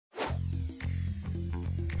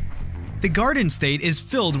The Garden State is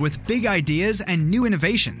filled with big ideas and new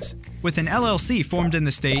innovations. With an LLC formed in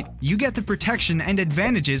the state, you get the protection and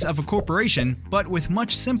advantages of a corporation, but with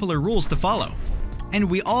much simpler rules to follow. And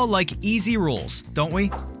we all like easy rules, don't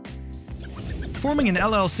we? Forming an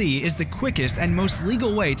LLC is the quickest and most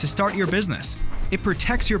legal way to start your business. It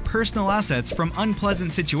protects your personal assets from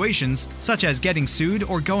unpleasant situations, such as getting sued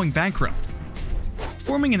or going bankrupt.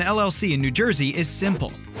 Forming an LLC in New Jersey is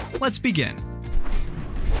simple. Let's begin.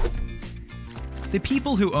 The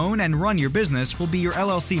people who own and run your business will be your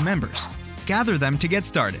LLC members. Gather them to get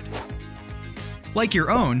started. Like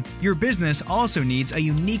your own, your business also needs a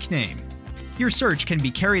unique name. Your search can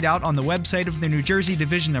be carried out on the website of the New Jersey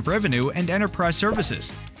Division of Revenue and Enterprise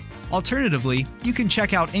Services. Alternatively, you can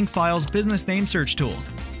check out Incfile's business name search tool.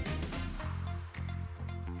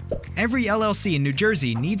 Every LLC in New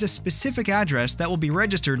Jersey needs a specific address that will be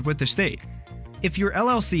registered with the state. If your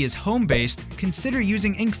LLC is home-based, consider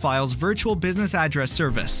using Incfile's virtual business address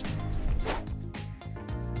service.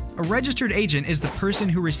 A registered agent is the person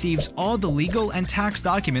who receives all the legal and tax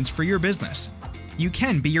documents for your business. You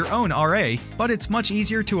can be your own RA, but it's much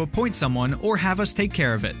easier to appoint someone or have us take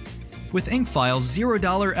care of it. With Incfile's $0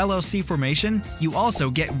 LLC formation, you also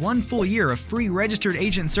get 1 full year of free registered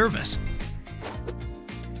agent service.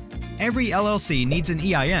 Every LLC needs an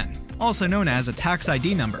EIN, also known as a tax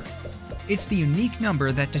ID number. It's the unique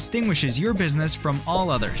number that distinguishes your business from all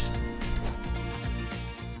others.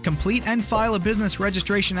 Complete and file a business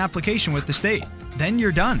registration application with the state. Then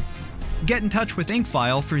you're done. Get in touch with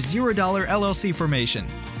Incfile for $0 LLC formation.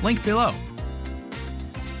 Link below.